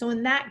 So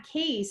in that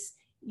case,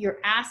 you're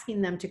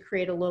asking them to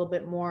create a little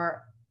bit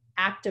more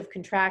active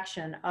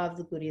contraction of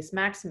the gluteus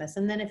maximus.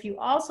 And then if you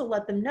also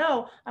let them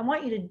know, I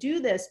want you to do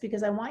this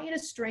because I want you to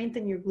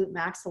strengthen your glute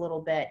max a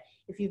little bit.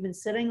 If you've been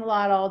sitting a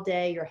lot all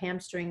day, your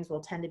hamstrings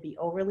will tend to be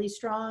overly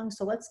strong.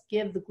 So let's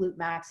give the glute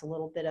max a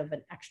little bit of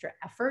an extra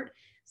effort,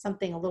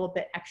 something a little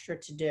bit extra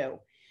to do.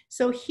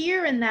 So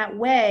here in that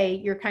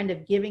way, you're kind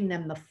of giving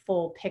them the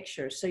full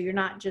picture. So you're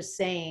not just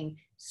saying,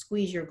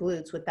 squeeze your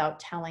glutes without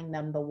telling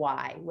them the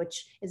why,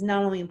 which is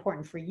not only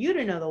important for you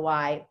to know the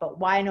why, but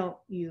why don't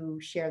you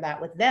share that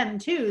with them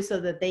too, so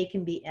that they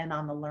can be in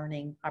on the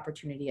learning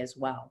opportunity as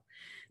well.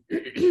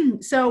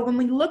 So when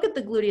we look at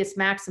the gluteus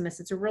maximus,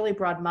 it's a really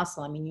broad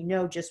muscle. I mean,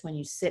 just when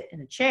you sit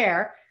in a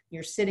chair,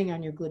 you're sitting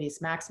on your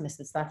gluteus maximus.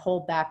 It's that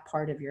whole back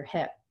part of your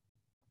hip.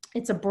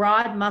 It's a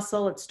broad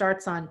muscle. It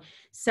starts on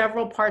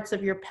several parts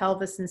of your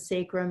pelvis and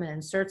sacrum and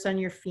inserts on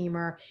your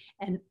femur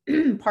and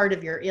part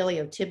of your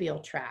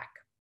iliotibial tract,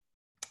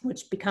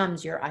 which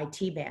becomes your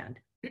IT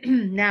band.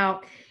 Now,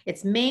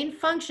 its main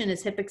function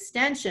is hip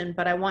extension,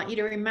 but I want you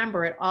to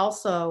remember it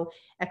also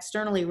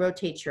externally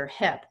rotates your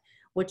hip,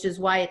 which is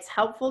why it's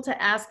helpful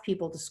to ask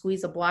people to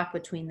squeeze a block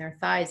between their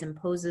thighs in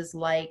poses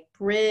like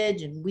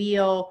bridge and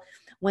wheel,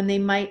 when they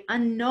might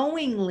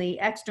unknowingly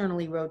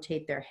externally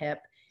rotate their hip,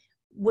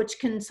 which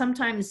can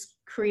sometimes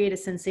create a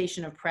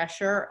sensation of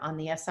pressure on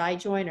the SI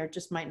joint, or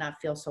just might not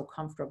feel so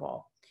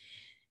comfortable.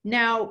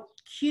 Now,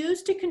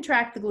 cues to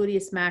contract the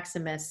gluteus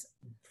maximus,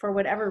 for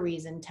whatever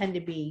reason, tend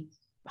to be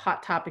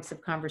hot topics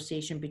of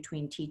conversation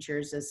between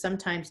teachers, as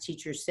sometimes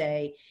teachers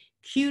say,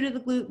 cue to the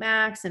glute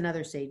max, and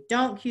others say,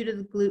 don't cue to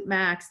the glute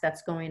max.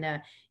 That's going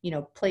to,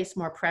 place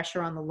more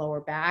pressure on the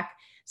lower back.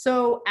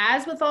 So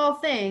as with all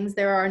things,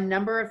 there are a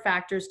number of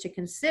factors to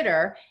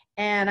consider,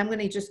 and I'm going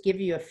to just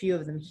give you a few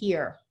of them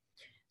here.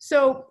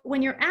 So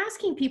when you're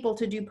asking people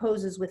to do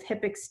poses with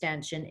hip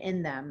extension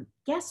in them,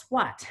 guess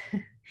what?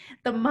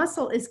 The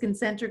muscle is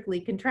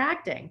concentrically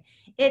contracting.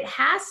 It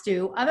has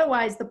to,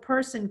 otherwise the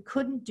person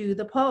couldn't do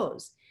the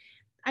pose.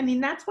 I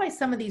mean, that's why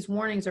some of these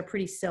warnings are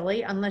pretty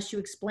silly unless you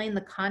explain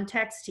the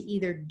context to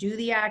either do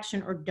the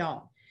action or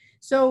don't.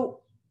 So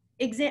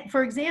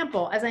for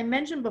example, as I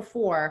mentioned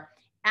before,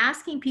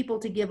 asking people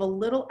to give a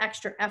little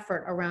extra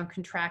effort around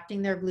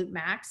contracting their glute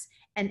max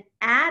and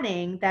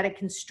adding that it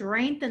can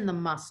strengthen the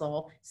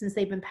muscle, since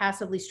they've been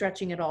passively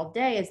stretching it all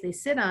day as they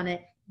sit on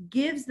it,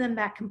 gives them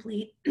that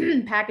complete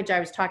package I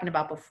was talking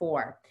about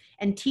before,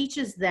 and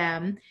teaches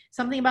them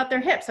something about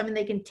their hips, something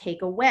they can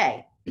take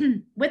away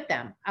with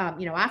them,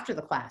 after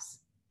the class.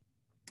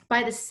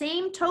 By the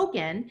same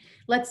token,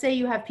 let's say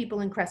you have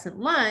people in crescent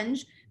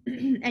lunge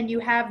and you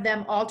have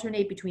them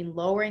alternate between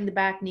lowering the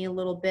back knee a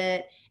little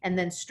bit and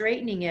then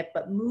straightening it,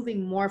 but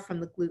moving more from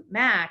the glute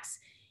max,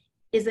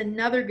 is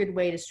another good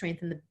way to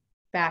strengthen the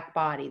back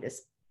body,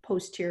 this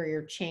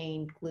posterior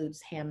chain, glutes,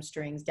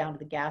 hamstrings, down to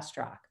the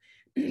gastroc.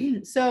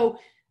 So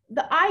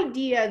the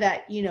idea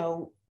that,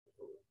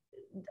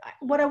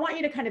 what I want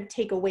you to kind of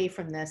take away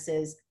from this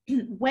is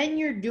when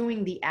you're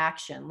doing the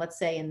action, let's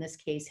say in this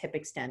case, hip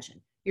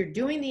extension, you're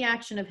doing the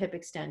action of hip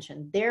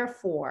extension.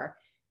 Therefore,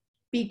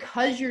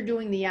 because you're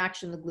doing the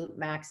action, the glute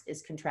max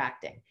is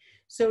contracting.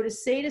 So to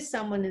say to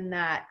someone in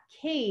that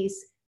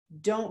case,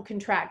 don't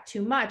contract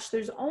too much,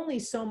 there's only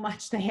so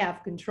much they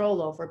have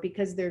control over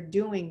because they're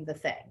doing the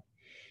thing.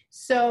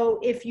 So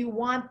if you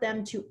want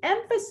them to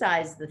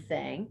emphasize the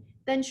thing,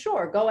 then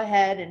sure, go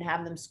ahead and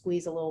have them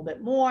squeeze a little bit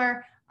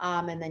more,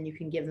 and then you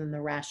can give them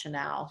the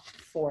rationale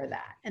for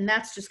that. And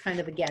that's just kind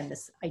of, again,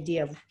 this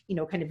idea of,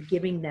 kind of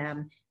giving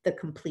them the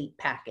complete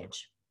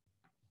package.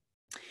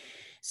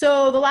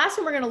 So the last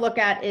one we're going to look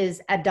at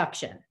is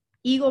adduction.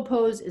 Eagle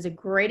pose is a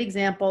great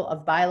example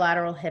of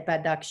bilateral hip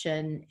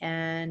adduction,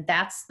 and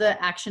that's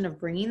the action of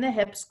bringing the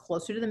hips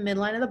closer to the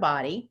midline of the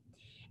body.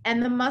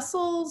 And the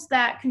muscles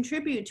that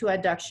contribute to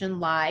adduction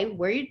lie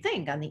where you'd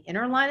think, on the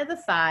inner line of the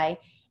thigh,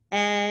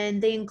 and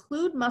they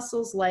include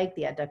muscles like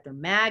the adductor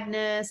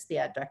magnus, the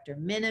adductor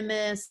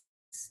minimus,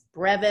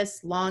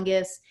 brevis,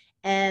 longus,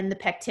 and the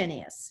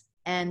pectineus.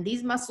 And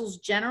these muscles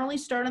generally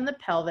start on the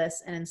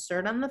pelvis and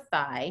insert on the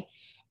thigh,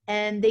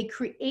 and they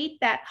create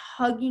that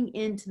hugging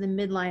into the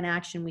midline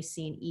action we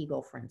see in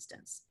eagle, for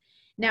instance.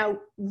 Now,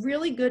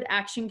 really good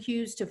action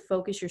cues to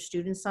focus your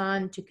students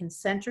on to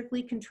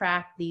concentrically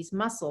contract these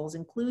muscles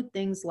include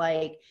things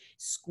like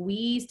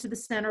squeeze to the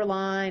center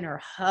line or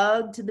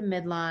hug to the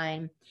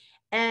midline.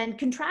 And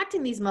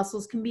contracting these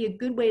muscles can be a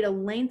good way to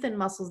lengthen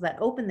muscles that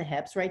open the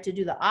hips, right, to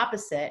do the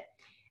opposite,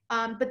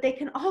 but they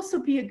can also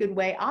be a good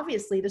way,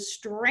 obviously, to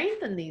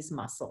strengthen these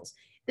muscles.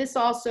 This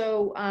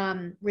also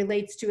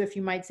relates to, if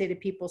you might say to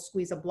people,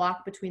 squeeze a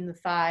block between the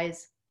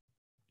thighs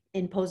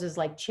in poses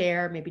like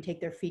chair, maybe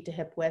take their feet to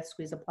hip width,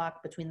 squeeze a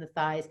block between the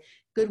thighs.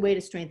 Good way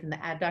to strengthen the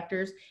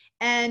adductors.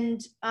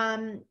 And,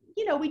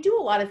 we do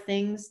a lot of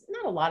things,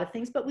 not a lot of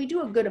things, but we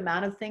do a good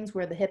amount of things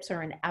where the hips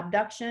are in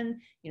abduction,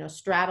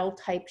 straddle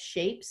type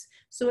shapes.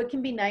 So it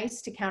can be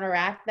nice to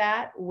counteract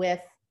that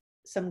with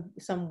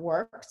some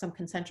work, some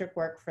concentric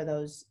work for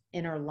those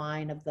inner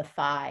line of the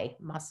thigh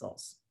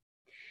muscles.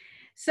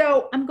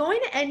 So I'm going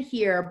to end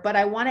here, but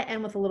I want to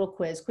end with a little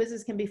quiz.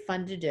 Quizzes can be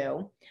fun to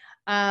do.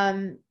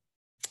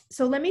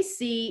 So let me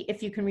see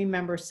if you can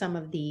remember some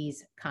of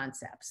these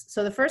concepts.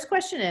 So the first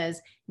question is,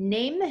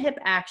 name the hip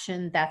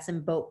action that's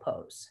in boat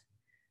pose.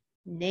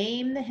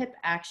 Name the hip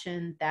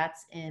action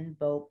that's in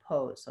boat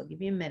pose. So I'll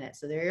give you a minute.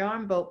 So there you are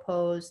in boat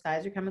pose.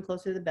 Thighs are coming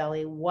closer to the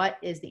belly. What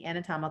is the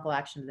anatomical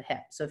action of the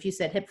hip? So if you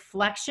said hip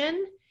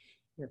flexion,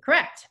 you're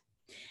correct.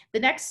 The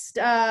next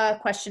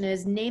question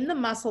is, name the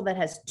muscle that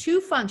has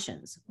two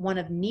functions, one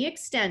of knee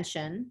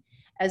extension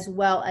as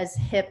well as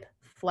hip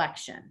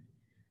flexion.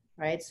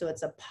 Right? So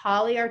it's a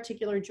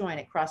polyarticular joint.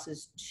 It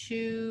crosses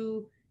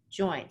two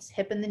joints,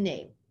 hip and the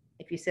knee.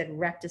 If you said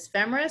rectus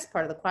femoris,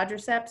 part of the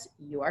quadriceps,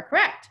 you are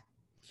correct.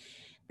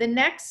 The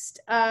next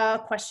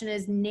question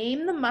is,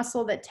 name the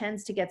muscle that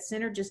tends to get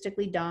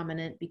synergistically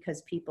dominant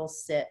because people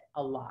sit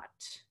a lot.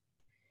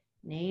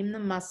 Name the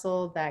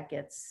muscle that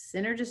gets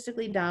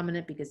synergistically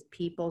dominant because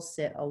people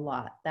sit a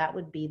lot. That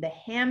would be the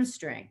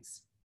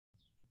hamstrings.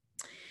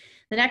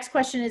 The next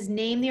question is,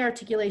 name the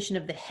articulation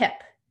of the hip.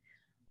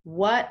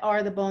 What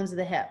are the bones of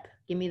the hip?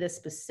 Give me the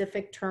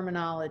specific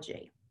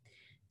terminology.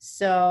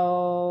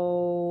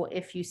 So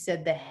if you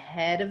said the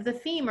head of the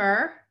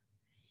femur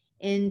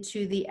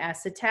into the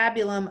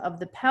acetabulum of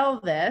the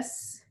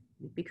pelvis,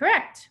 you'd be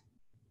correct.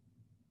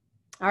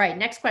 All right,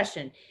 next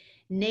question.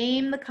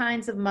 Name the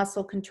kinds of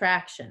muscle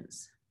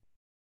contractions.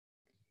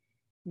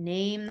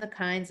 Name the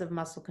kinds of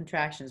muscle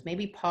contractions.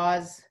 Maybe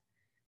pause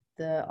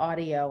the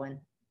audio and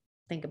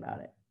think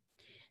about it.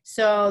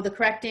 So the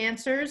correct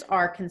answers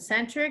are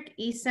concentric,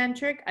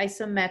 eccentric,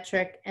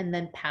 isometric, and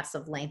then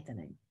passive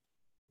lengthening.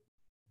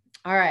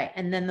 All right,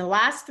 and then the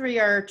last three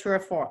are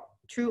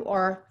true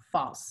or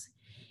false.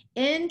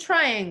 In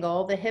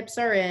triangle, the hips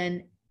are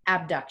in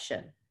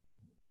abduction.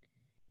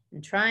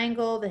 In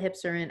triangle, the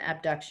hips are in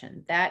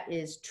abduction. That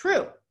is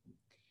true.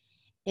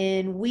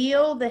 In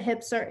wheel, the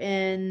hips are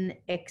in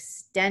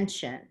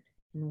extension.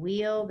 In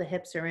wheel, the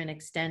hips are in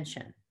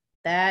extension.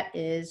 That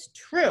is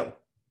true.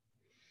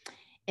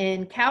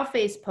 In cow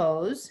face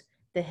pose,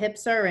 the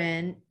hips are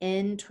in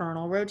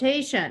internal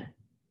rotation.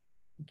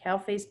 In cow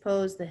face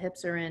pose, the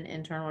hips are in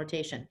internal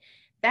rotation.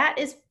 That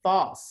is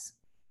false.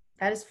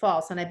 That is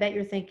false. And I bet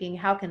you're thinking,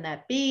 how can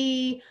that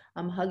be?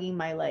 I'm hugging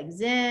my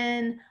legs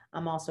in.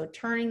 I'm also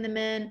turning them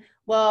in.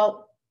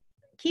 Well,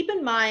 keep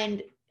in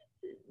mind,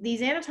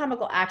 these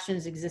anatomical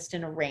actions exist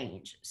in a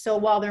range. So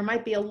while there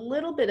might be a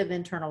little bit of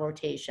internal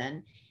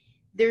rotation,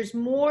 there's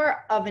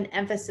more of an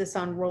emphasis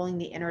on rolling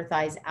the inner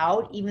thighs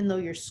out, even though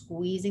you're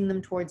squeezing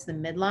them towards the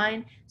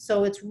midline.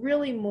 So it's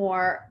really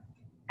more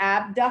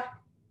adduction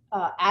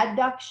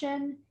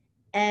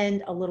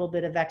and a little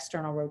bit of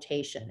external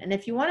rotation. And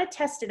if you want to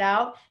test it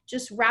out,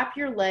 just wrap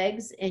your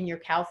legs in your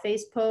cow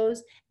face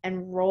pose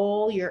and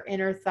roll your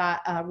inner thigh,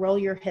 roll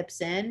your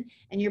hips in,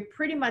 and you're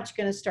pretty much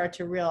going to start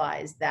to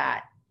realize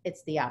that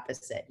it's the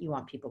opposite you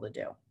want people to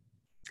do.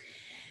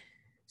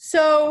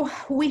 So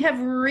we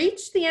have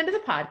reached the end of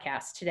the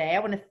podcast today. I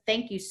want to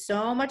thank you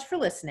so much for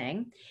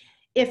listening.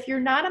 If you're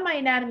not in my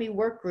anatomy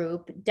work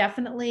group,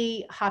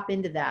 definitely hop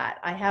into that.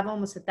 I have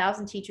almost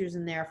 1,000 teachers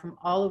in there from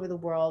all over the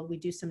world. We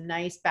do some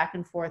nice back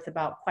and forth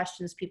about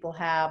questions people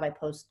have. I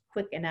post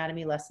quick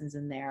anatomy lessons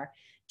in there.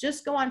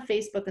 Just go on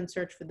Facebook and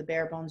search for the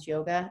Bare Bones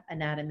Yoga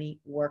Anatomy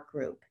Work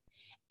Group.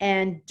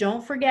 And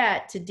don't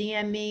forget to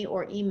DM me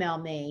or email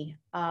me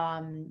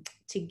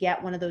to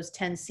get one of those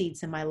 10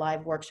 seats in my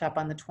live workshop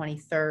on the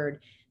 23rd,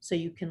 so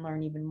you can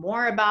learn even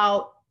more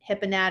about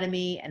hip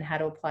anatomy and how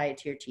to apply it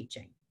to your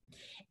teaching.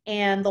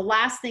 And the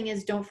last thing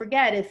is, don't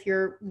forget, if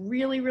you're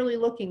really, really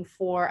looking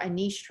for a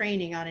niche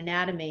training on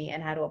anatomy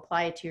and how to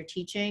apply it to your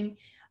teaching,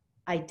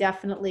 I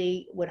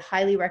definitely would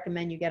highly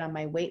recommend you get on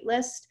my wait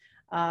list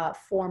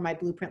for my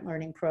Blueprint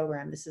Learning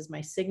Program. This is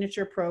my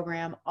signature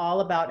program,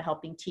 all about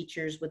helping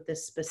teachers with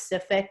this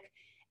specific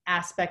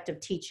aspect of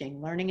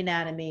teaching, learning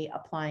anatomy,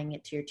 applying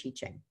it to your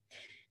teaching.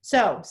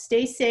 So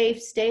stay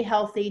safe, stay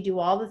healthy, do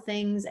all the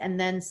things and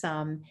then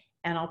some,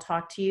 and I'll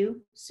talk to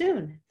you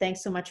soon.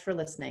 Thanks so much for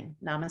listening.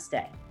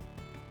 Namaste.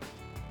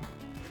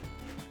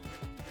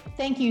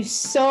 Thank you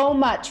so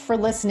much for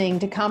listening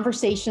to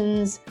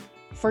Conversations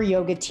for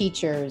Yoga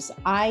Teachers.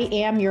 I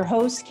am your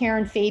host,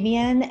 Karen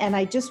Fabian, and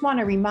I just want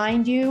to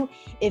remind you,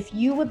 if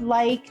you would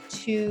like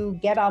to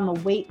get on the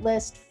wait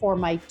list for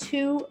my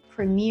 2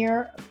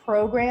 premier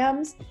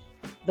programs,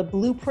 the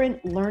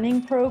Blueprint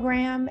Learning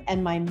Program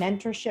and my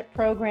mentorship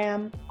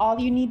program, all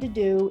you need to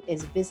do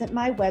is visit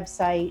my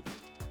website,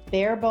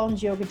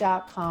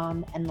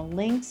 barebonesyoga.com, and the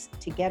links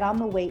to get on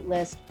the wait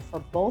list for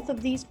both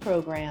of these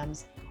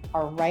programs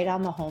are right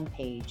on the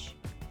homepage.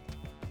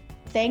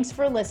 Thanks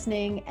for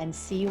listening, and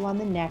see you on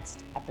the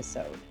next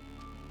episode.